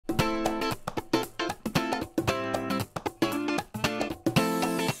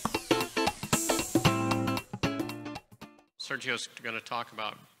Sergio's going to talk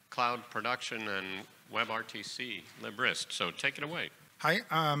about cloud production and WebRTC, libRIST. So take it away. Hi,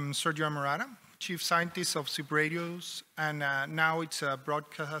 I'm Sergio Ammirata, Chief Scientist of SipRadius, and now it's a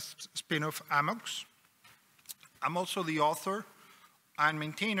broadcast spin-off Ammux. I'm also the author and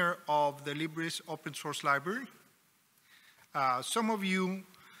maintainer of the libRIST open source library. Some of you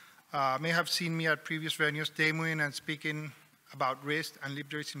may have seen me at previous venues demoing and speaking about RIST and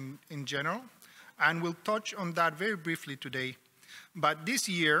libRIST in general, and we'll touch on that very briefly today. But this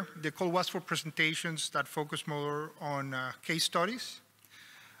year, the call was for presentations that focus more on case studies.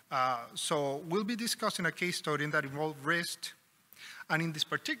 So we'll be discussing a case study that involves RIST, and in this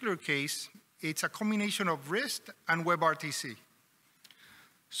particular case, it's a combination of RIST and WebRTC.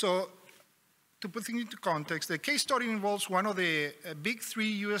 So to put things into context, the case study involves one of the big 3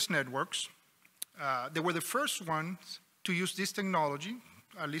 US networks. They were the first ones to use this technology,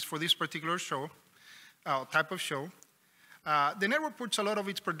 at least for this particular show, type of show. The network puts a lot of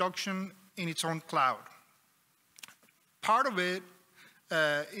its production in its own cloud. Part of it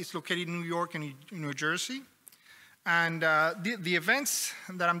is located in New York and New Jersey. And the events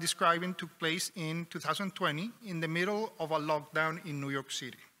that I'm describing took place in 2020 in the middle of a lockdown in New York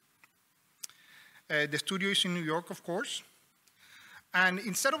City. The studio is in New York, of course. And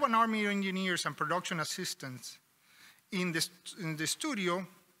instead of an army of engineers and production assistants in the studio,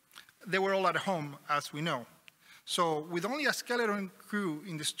 they were all at home, as we know. So with only a skeleton crew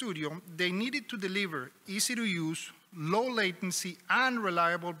in the studio, they needed to deliver easy-to-use, low-latency, and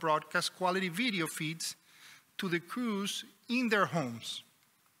reliable broadcast quality video feeds to the crews in their homes.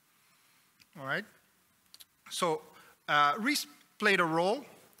 All right? So RIST played a role,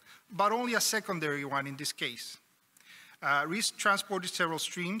 but only a secondary one in this case. RIST transported several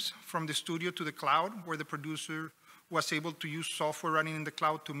streams from the studio to the cloud, where the producer was able to use software running in the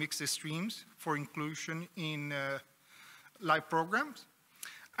cloud to mix the streams for inclusion in live programs.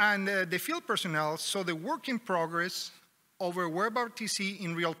 And the field personnel saw the work in progress over WebRTC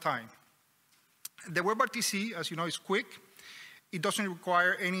in real time. The WebRTC, as you know, is quick. It doesn't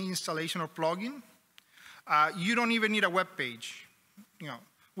require any installation or plugin. You don't even need a web page,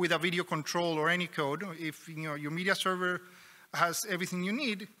 with a video control or any code. If your media server has everything you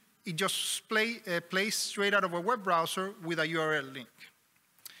need, it just plays straight out of a web browser with a URL link.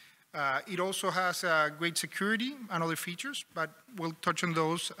 It also has great security and other features, but we'll touch on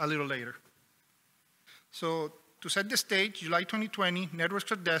those a little later. So to set the stage, July 2020,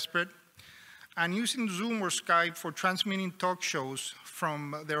 networks are desperate, and using Zoom or Skype for transmitting talk shows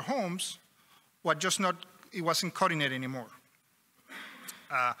from their homes it wasn't cutting it anymore.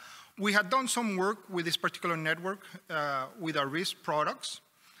 We had done some work with this particular network with our RIST products.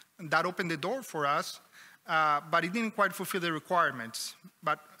 That opened the door for us, but it didn't quite fulfill the requirements.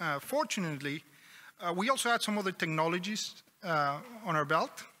 But fortunately, we also had some other technologies on our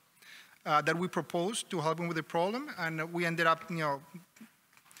belt that we proposed to help them with the problem, and we ended up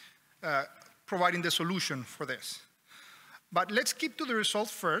providing the solution for this. But let's keep to the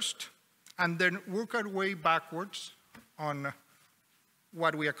results first, and then work our way backwards on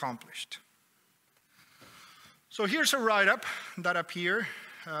what we accomplished. So here's a write-up that appeared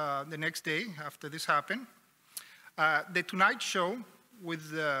the next day after this happened. The Tonight Show,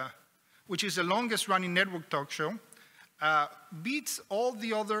 which is the longest running network talk show, beats all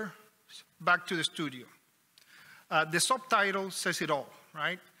the other back to the studio. The subtitle says it all,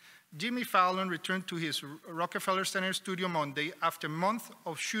 right? Jimmy Fallon returned to his Rockefeller Center studio Monday after a month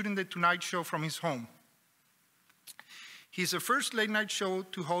of shooting the Tonight Show from his home. He's the first late-night show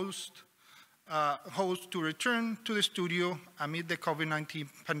to host to return to the studio amid the COVID-19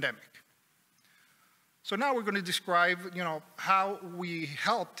 pandemic. So now we're going to describe, how we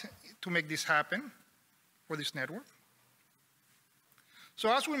helped to make this happen for this network.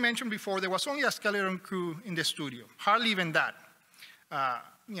 So as we mentioned before, there was only a skeleton crew in the studio, hardly even that.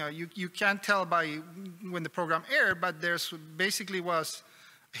 You can't tell by when the program aired, but there's basically was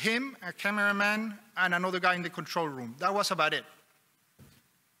him, a cameraman, and another guy in the control room. That was about it.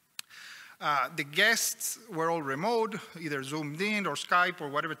 The guests were all remote, either Zoomed in or Skype or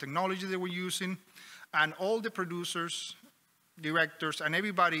whatever technology they were using, and all the producers, directors, and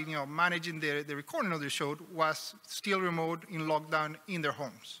everybody managing the recording of the show was still remote in lockdown in their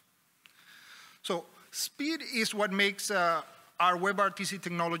homes. So speed is what makes our WebRTC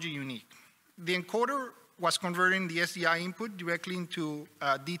technology unique. The encoder was converting the SDI input directly into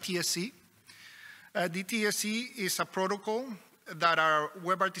DTSC. DTSC is a protocol that our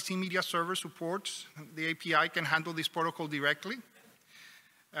WebRTC media server supports. The API can handle this protocol directly.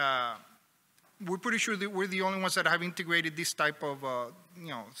 We're pretty sure that we're the only ones that have integrated this type of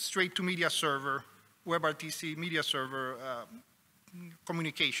straight-to-media server WebRTC media server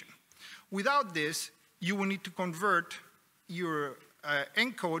communication. Without this, you will need to convert your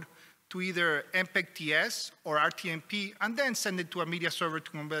encode to either MPEG-TS or RTMP, and then send it to a media server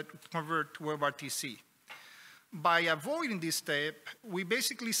to convert to WebRTC. By avoiding this step, we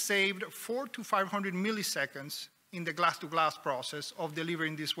basically saved 400 to 500 milliseconds in the glass-to-glass process of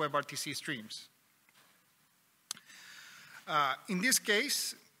delivering these WebRTC streams. In this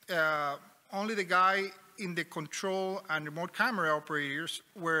case, only the guy in the control and remote camera operators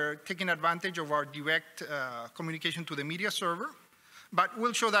were taking advantage of our direct communication to the media server, but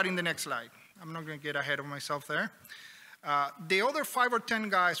we'll show that in the next slide. I'm not going to get ahead of myself there. The other 5 or 10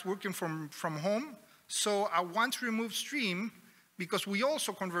 guys working from home saw a once removed stream because we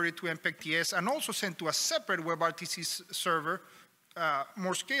also converted to MPEG-TS and also sent to a separate WebRTC server,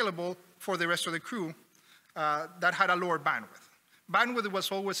 more scalable for the rest of the crew, that had a lower bandwidth. Bandwidth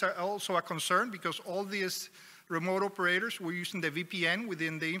was always also a concern because all these remote operators were using the VPN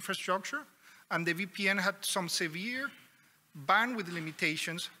within the infrastructure, and the VPN had some severe bandwidth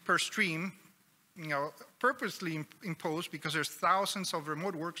limitations per stream, purposely imposed because there's thousands of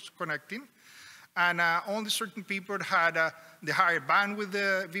remote works connecting, and only certain people had the higher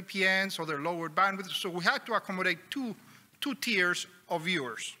bandwidth VPNs or their lower bandwidth, so we had to accommodate two tiers of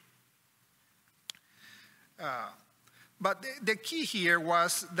viewers. But the key here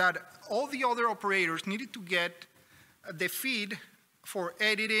was that all the other operators needed to get the feed for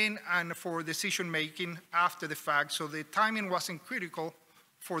editing and for decision-making after the fact, so the timing wasn't critical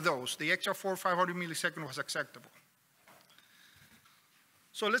for those. The extra 400 or 500 milliseconds was acceptable.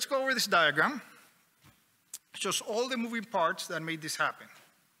 So let's go over this diagram. It shows all the moving parts that made this happen,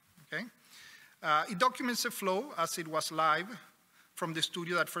 okay? It documents the flow as it was live from the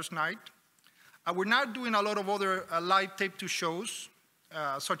studio that first night. We're not doing a lot of other live tape to shows,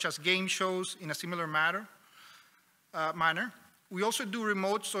 such as game shows in a similar manner. We also do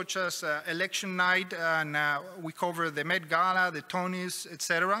remotes such as election night, and we cover the Met Gala, the Tonys,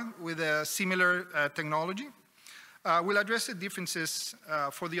 etc., with a similar technology. We'll address the differences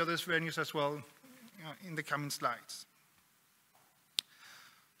for the other venues as well in the coming slides.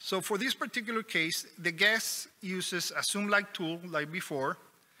 So for this particular case, the guest uses a Zoom-like tool like before,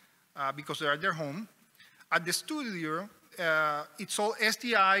 because they're at their home. At the studio, it's all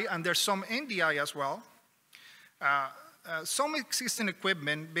SDI, and there's some NDI as well. Some existing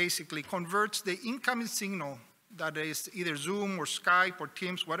equipment basically converts the incoming signal that is either Zoom or Skype or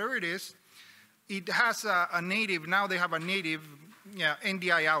Teams, whatever it is. It has a native, now they have a native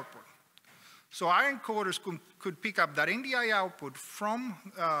NDI output. So our encoders could pick up that NDI output from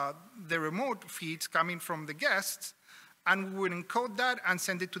the remote feeds coming from the guests, and we would encode that and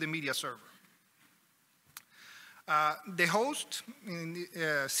send it to the media server. The host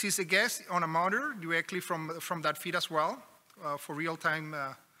sees the guest on a monitor directly from that feed as well for real-time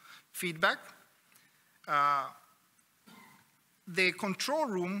feedback. The control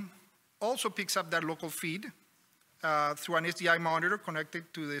room also picks up that local feed through an SDI monitor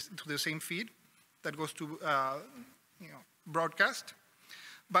connected to the same feed that goes to broadcast.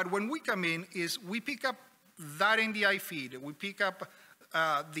 But when we come in, we pick up that NDI feed, we pick up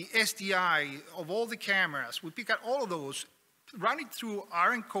the SDI of all the cameras, we pick up all of those, run it through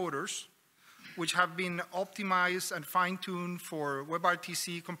our encoders, which have been optimized and fine-tuned for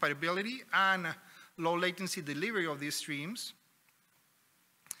WebRTC compatibility and low latency delivery of these streams.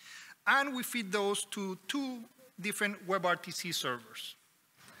 And we feed those to 2 different WebRTC servers.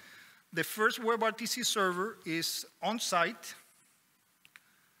 The first WebRTC server is on-site.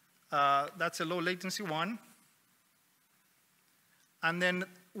 That's a low latency one. And then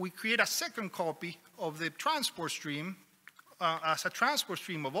we create a second copy of the transport stream as a transport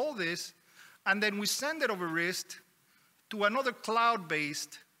stream of all this, and then we send it over RIST to another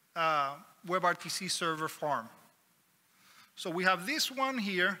cloud-based WebRTC server farm. So we have this one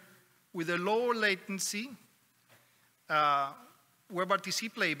here with a lower latency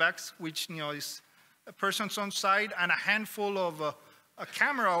WebRTC playbacks, which is persons on site and a handful of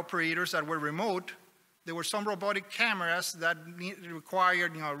camera operators that were remote. There were some robotic cameras that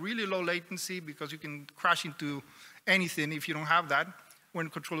required really low latency because you can crash into anything if you don't have that when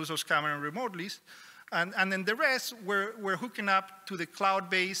controlling those cameras remotely. And then the rest were hooking up to the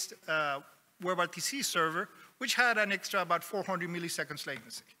cloud-based WebRTC server, which had an extra about 400 milliseconds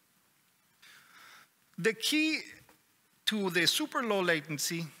latency. The key to the super low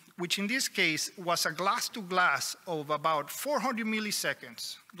latency, which in this case was a glass-to-glass of about 400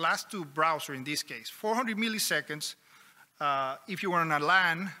 milliseconds, glass to browser in this case, 400 milliseconds if you were on a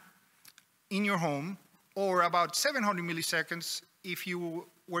LAN in your home, or about 700 milliseconds if you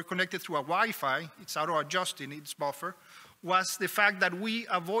were connected through a Wi-Fi, it's auto-adjusting its buffer, was the fact that we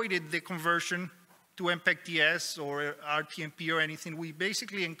avoided the conversion to MPEG-TS or RTMP or anything. We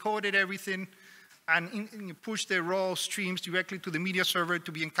basically encoded everything and pushed the raw streams directly to the media server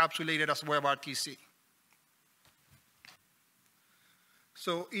to be encapsulated as WebRTC.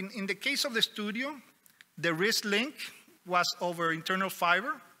 So in the case of the studio, the RIST link was over internal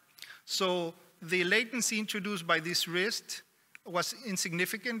fiber. So the latency introduced by this RIST was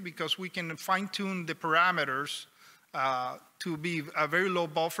insignificant because we can fine-tune the parameters to be a very low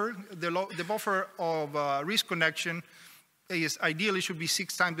buffer. The buffer of RIST connection is ideally should be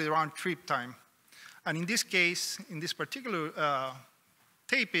 6 times the round trip time. And in this case, in this particular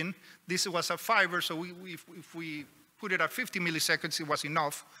taping, this was a fiber, so if we put it at 50 milliseconds, it was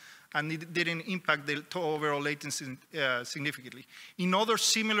enough, and it didn't impact the overall latency significantly. In other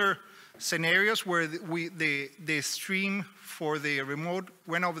similar scenarios where the stream for the remote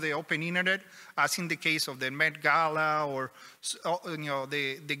went over the open internet, as in the case of the Met Gala or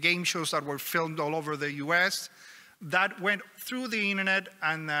the game shows that were filmed all over the US, that went through the internet,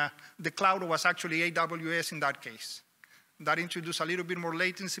 and the cloud was actually AWS in that case. That introduced a little bit more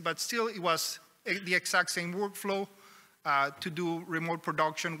latency, but still it was the exact same workflow to do remote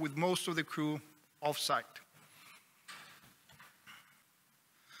production with most of the crew off-site.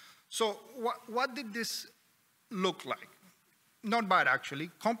 So what did this look like? Not bad,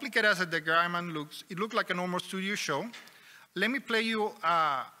 actually. Complicated as a diagram looks, it looked like a normal studio show. Let me play you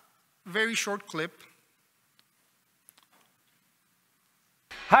a very short clip.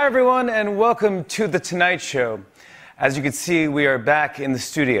 Hi, everyone, and welcome to The Tonight Show. As you can see, we are back in the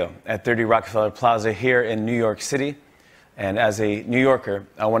studio at 30 Rockefeller Plaza here in New York City. And as a New Yorker,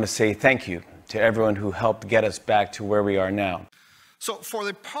 I want to say thank you to everyone who helped get us back to where we are now. So for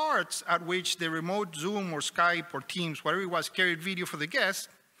the parts at which the remote Zoom or Skype or Teams, whatever it was, carried video for the guest,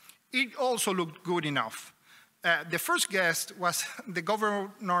 it also looked good enough. The first guest was the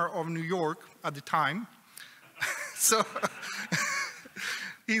governor of New York at the time. So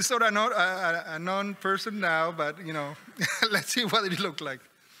he's sort of not a non-person now, but let's see what it looked like.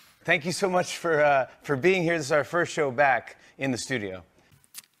 Thank you so much for being here. This is our first show back in the studio.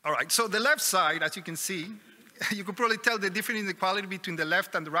 All right, so the left side, as you can see, you could probably tell the difference in the quality between the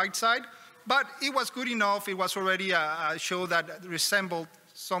left and the right side, but it was good enough. It was already a show that resembled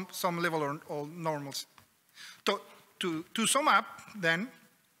some level of normalcy. To sum up, then,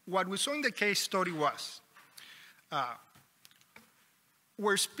 what we saw in the case study was,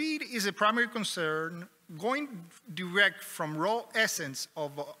 where speed is a primary concern, going direct from raw essence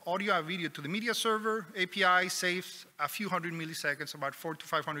of audio and video to the media server API saves a few hundred milliseconds, about 400 to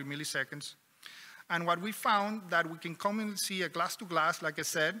 500 milliseconds. And what we found that we can commonly see a glass-to-glass, like I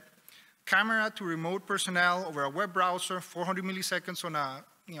said, camera to remote personnel over a web browser, 400 milliseconds on a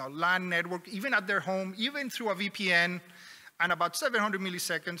LAN network, even at their home, even through a VPN, and about 700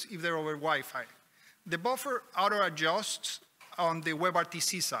 milliseconds if they're over Wi-Fi. The buffer auto-adjusts on the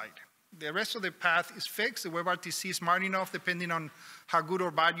WebRTC side. The rest of the path is fixed. The WebRTC is smart enough, depending on how good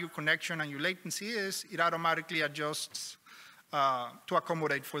or bad your connection and your latency is, it automatically adjusts to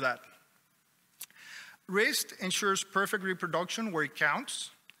accommodate for that. RIST ensures perfect reproduction where it counts,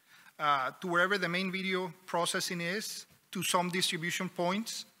 to wherever the main video processing is, to some distribution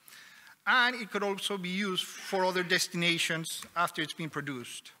points. And it could also be used for other destinations after it's been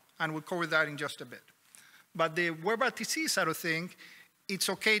produced. And we'll cover that in just a bit. But the WebRTC side of things, it's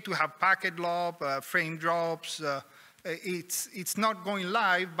okay to have packet lob, frame drops. It's not going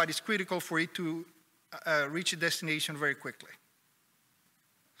live, but it's critical for it to reach a destination very quickly.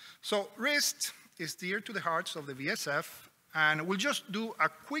 So RIST is dear to the hearts of the VSF, and we'll just do a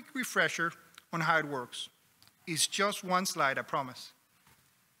quick refresher on how it works. It's just one slide, I promise.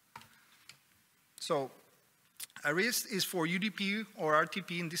 So a RIST is for UDP or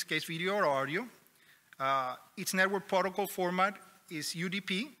RTP, in this case video or audio. Its network protocol format is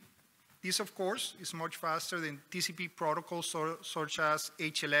UDP. This, of course, is much faster than TCP protocols such as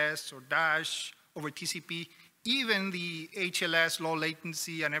HLS or Dash over TCP. Even the HLS, low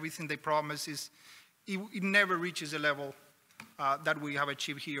latency, and everything they promise, it never reaches the level that we have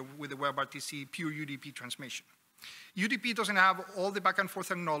achieved here with the WebRTC pure UDP transmission. UDP doesn't have all the back and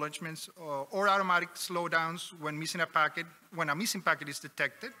forth acknowledgements or automatic slowdowns when a missing packet is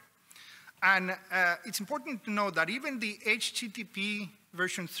detected. And it's important to note that even the HTTP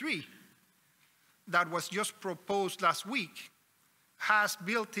version 3 that was just proposed last week has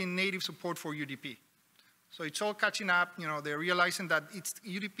built-in native support for UDP. So it's all catching up. They're realizing that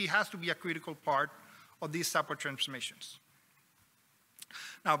UDP has to be a critical part of these type of transmissions.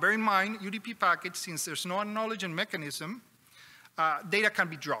 Now, bear in mind, UDP packets, since there's no acknowledgement mechanism, data can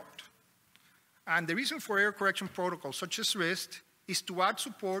be dropped. And the reason for error correction protocols such as RIST is to add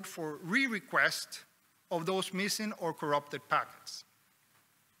support for re-request of those missing or corrupted packets.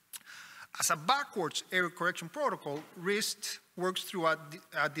 As a backwards error correction protocol, RIST works through a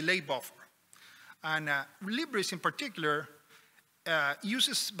delay buffer. And libRIST in particular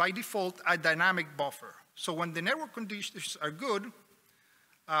uses by default a dynamic buffer. So when the network conditions are good,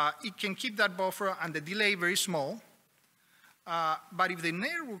 it can keep that buffer and the delay very small. But if the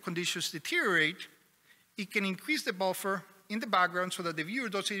network conditions deteriorate, it can increase the buffer in the background so that the viewer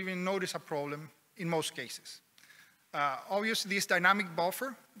doesn't even notice a problem in most cases. Obviously, this dynamic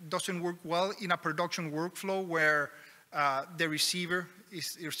buffer doesn't work well in a production workflow where the receiver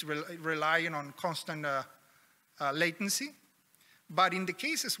is relying on constant latency. But in the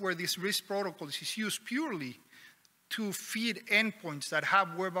cases where this RIST protocol is used purely to feed endpoints that have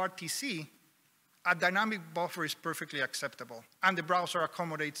WebRTC, a dynamic buffer is perfectly acceptable, and the browser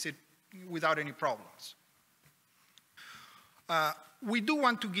accommodates it without any problems. We do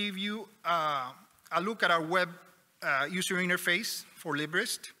want to give you a look at our web user interface for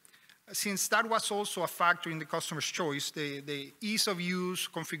libRIST, since that was also a factor in the customer's choice, the ease of use,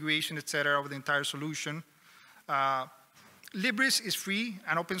 configuration, et cetera, of the entire solution. libRIST is free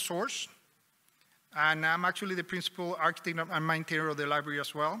and open source, and I'm actually the principal architect and maintainer of the library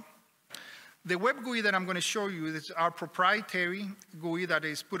as well. The web GUI that I'm going to show you is our proprietary GUI that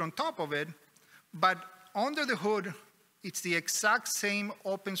is put on top of it, but under the hood, it's the exact same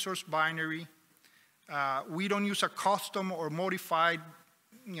open source binary. We don't use a custom or modified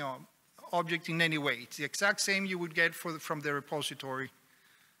object in any way. It's the exact same you would get from the repository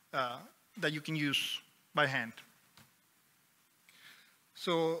that you can use by hand.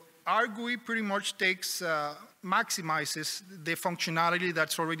 So our GUI pretty much maximizes the functionality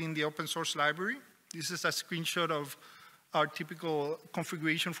that's already in the open source library. This is a screenshot of our typical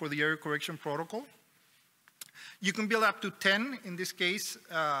configuration for the error correction protocol. You can build up to 10, in this case,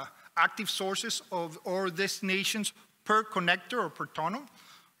 active sources or destinations per connector or per tunnel.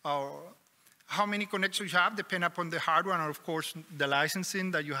 How many connectors you have depend upon the hardware and, of course, the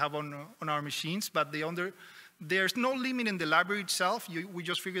licensing that you have on our machines. But there's no limit in the library itself. We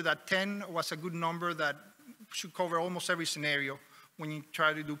just figured that 10 was a good number that should cover almost every scenario when you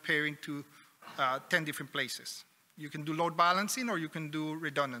try to do pairing to 10 different places. You can do load balancing or you can do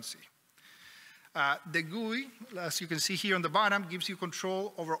redundancy. The GUI, as you can see here on the bottom, gives you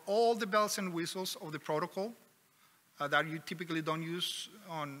control over all the bells and whistles of the protocol that you typically don't use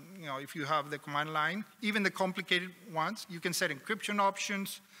on, if you have the command line. Even the complicated ones, you can set encryption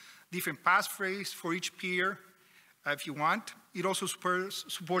options, different passphrase for each peer if you want. It also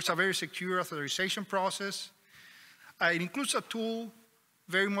supports a very secure authorization process. It includes a tool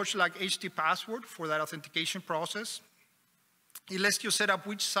very much like HT password for that authentication process. It lets you set up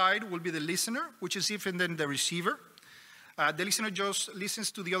which side will be the listener, which is different than the receiver. The listener just listens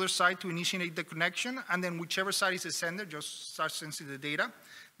to the other side to initiate the connection, and then whichever side is the sender just starts sending the data.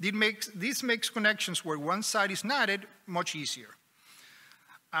 This makes connections where one side is knotted much easier.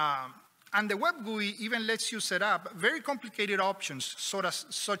 And the web GUI even lets you set up very complicated options,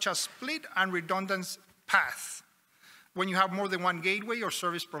 such as split and redundant path, when you have more than one gateway or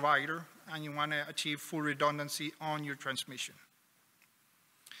service provider, and you want to achieve full redundancy on your transmission.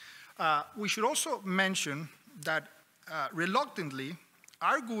 We should also mention that reluctantly,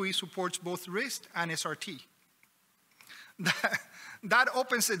 our GUI supports both RIST and SRT. That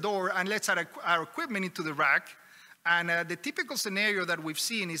opens the door and lets our equipment into the rack. And the typical scenario that we've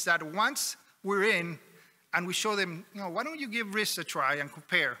seen is that once we're in and we show them, why don't you give RIST a try and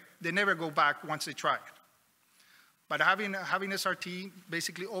compare? They never go back once they try it. But having SRT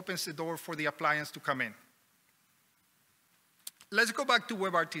basically opens the door for the appliance to come in. Let's go back to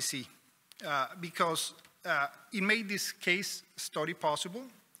WebRTC because it made this case study possible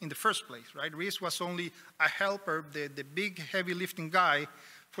in the first place, right? RIST was only a helper. The big heavy lifting guy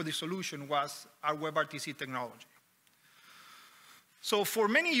for the solution was our WebRTC technology. So for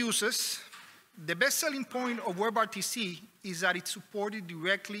many users, the best selling point of WebRTC is that it's supported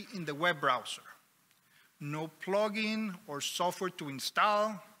directly in the web browser. No plugin or software to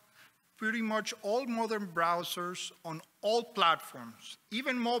install. Pretty much all modern browsers on all platforms,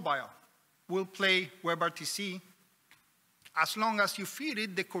 even mobile, will play WebRTC as long as you feed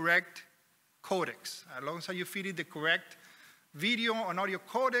it the correct codecs, as long as you feed it the correct video and audio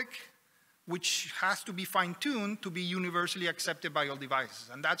codec, which has to be fine-tuned to be universally accepted by all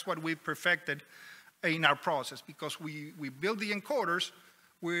devices. And that's what we perfected in our process. Because we build the encoders,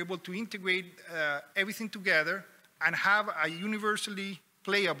 we're able to integrate everything together and have a universally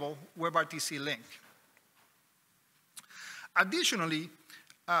playable WebRTC link. Additionally,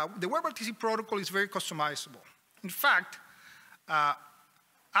 the WebRTC protocol is very customizable. In fact,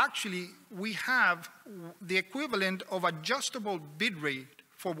 actually, we have the equivalent of adjustable bitrate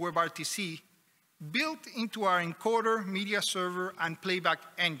for WebRTC built into our encoder, media server, and playback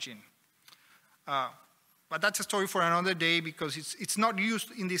engine. But that's a story for another day because it's not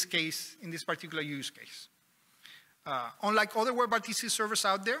used in this case, in this particular use case. Unlike other WebRTC servers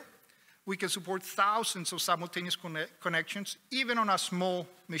out there, we can support thousands of simultaneous connections, even on a small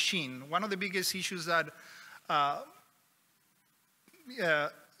machine. One of the biggest issues that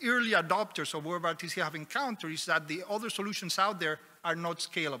early adopters of WebRTC have encountered is that the other solutions out there are not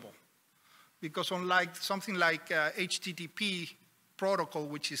scalable. Because unlike something like HTTP protocol,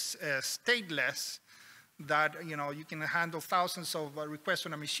 which is stateless, that you can handle thousands of requests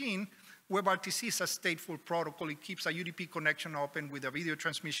on a machine, WebRTC is a stateful protocol. It keeps a UDP connection open with a video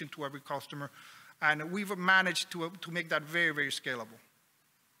transmission to every customer. And we've managed to make that very, very scalable.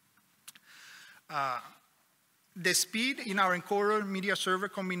 The speed in our encoder media server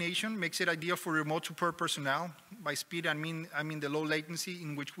combination makes it ideal for remote support personnel. By speed, I mean the low latency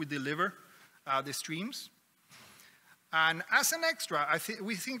in which we deliver the streams. And as an extra,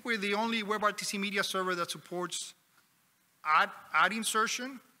 we think we're the only WebRTC media server that supports ad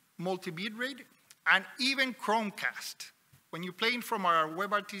insertion, multi-bit rate, and even Chromecast. When you're playing from our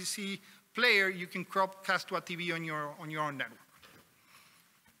WebRTC player, you can Chromecast to a TV on your own network.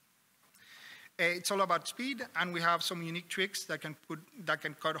 It's all about speed, and we have some unique tricks that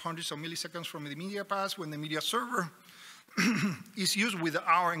can cut hundreds of milliseconds from the media pass when the media server is used with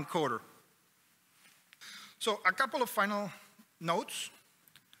our encoder. So a couple of final notes.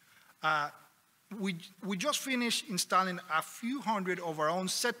 We just finished installing a few hundred of our own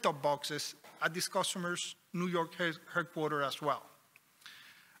set-top boxes at this customer's New York headquarters as well.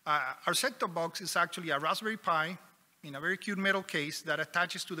 Our set-top box is actually a Raspberry Pi in a very cute metal case that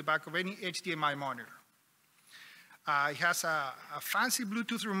attaches to the back of any HDMI monitor. It has a fancy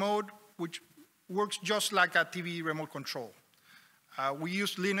Bluetooth remote, which works just like a TV remote control. We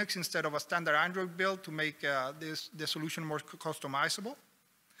use Linux instead of a standard Android build to make the solution more customizable.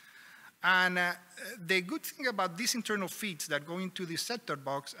 And the good thing about these internal feeds that go into the set-top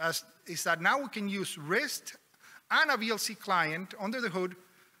box is that now we can use RIST and a VLC client under the hood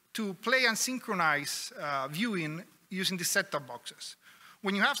to play and synchronize viewing using the set-top boxes.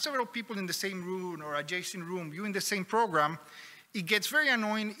 When you have several people in the same room or adjacent room viewing the same program, it gets very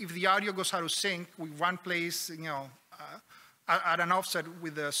annoying if the audio goes out of sync with one place, at an offset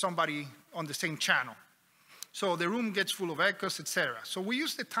with somebody on the same channel. So the room gets full of echoes, etc. So we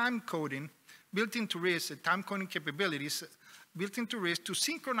use the time coding built into RIST, the time coding capabilities built into RIST to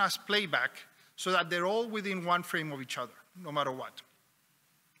synchronize playback so that they're all within one frame of each other, no matter what.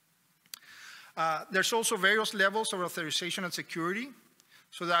 There's also various levels of authorization and security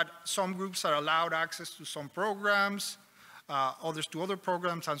so that some groups are allowed access to some programs, others to other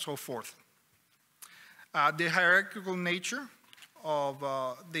programs, and so forth. The hierarchical nature of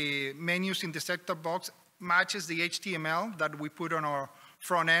the menus in the set-top box matches the HTML that we put on our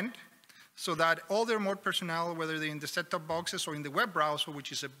front end so that all the remote personnel, whether they're in the set-top boxes or in the web browser,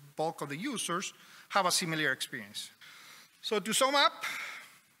 which is a bulk of the users, have a similar experience. So to sum up,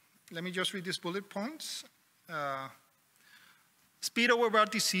 let me just read these bullet points. Speed of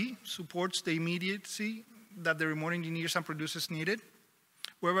WebRTC supports the immediacy that the remote engineers and producers needed.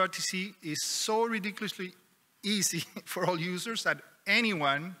 WebRTC is so ridiculously easy for all users that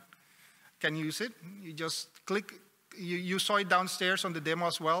anyone can use it. You just click. You saw it downstairs on the demo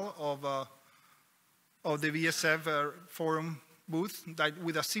as well of the VSF forum booth, that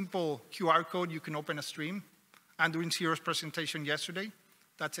with a simple QR code you can open a stream. And during Ciro's presentation yesterday,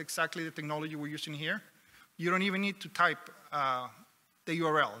 that's exactly the technology we're using here. You don't even need to type the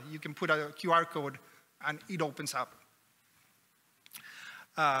URL. You can put a QR code and it opens up.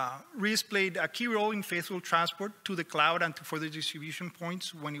 RIST played a key role in faithful transport to the cloud and to further distribution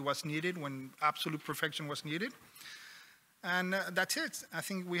points when it was needed, when absolute perfection was needed. And that's it. I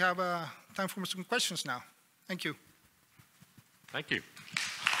think we have time for some questions now. Thank you. Thank you.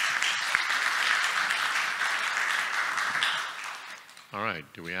 All right,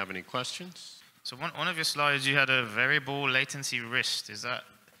 do we have any questions? So one of your slides, you had a variable latency RIST. Is that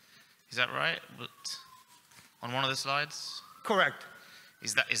right? But on one of the slides? Correct.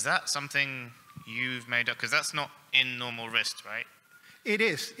 Is that something you've made up? Because that's not in normal RIST, right? It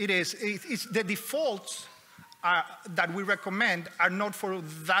is. It's the defaults that we recommend are not for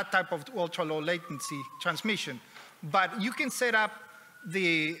that type of ultra-low latency transmission. But you can set up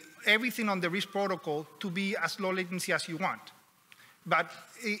everything on the RIST protocol to be as low latency as you want. But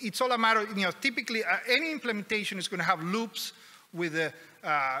it's all a matter, typically any implementation is going to have loops with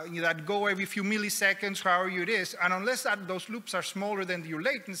that go every few milliseconds, however it is, and unless those loops are smaller than your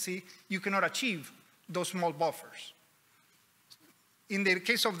latency, you cannot achieve those small buffers. In the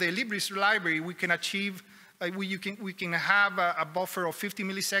case of the libRIST library, we can achieve, we can have a buffer of 50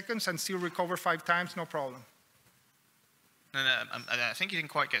 milliseconds and still recover 5 times, no problem. No, I think you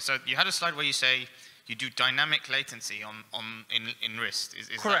didn't quite get. So you had a slide where you say you do dynamic latency in RIST. Is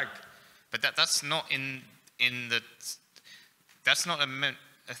correct? But that's not in the. That's not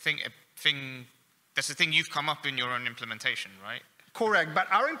a thing. That's the thing you've come up in your own implementation, right? Correct. But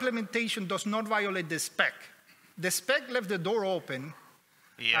our implementation does not violate the spec. The spec left the door open.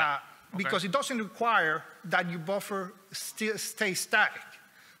 Yeah. Because it doesn't require that your buffer stay static.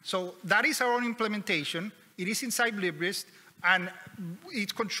 So that is our own implementation. It is inside libRIST, and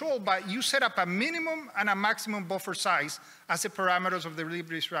it's controlled by, you set up a minimum and a maximum buffer size as the parameters of the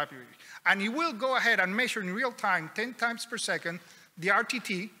libRIST library. And it will go ahead and measure in real time, 10 times per second, the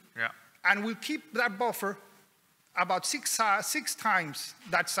RTT, and will keep that buffer about six times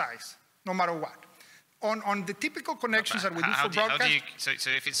that size, no matter what. On the typical connections that we do for broadcast. So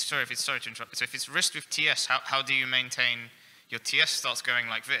if it's, sorry to interrupt, so if it's RIST with TS, how do you maintain your TS starts going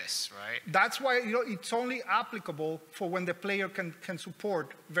like this, right? That's why it's only applicable for when the player can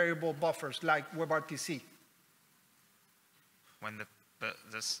support variable buffers like WebRTC.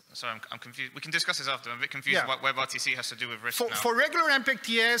 Sorry, I'm confused. We can discuss this after. I'm a bit confused what WebRTC has to do with RIST now. For regular MPEG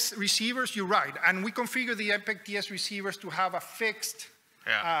TS receivers, you're right. And we configure the MPEG TS receivers to have a fixed,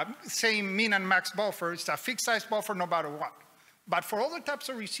 same min and max buffer. It's a fixed size buffer no matter what. But for other types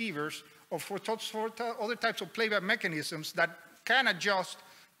of receivers, or for other types of playback mechanisms that can adjust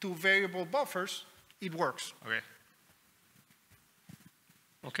to variable buffers, it works. Okay.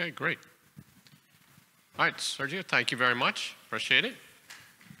 Okay, great. All right, Sergio, thank you very much. Appreciate it.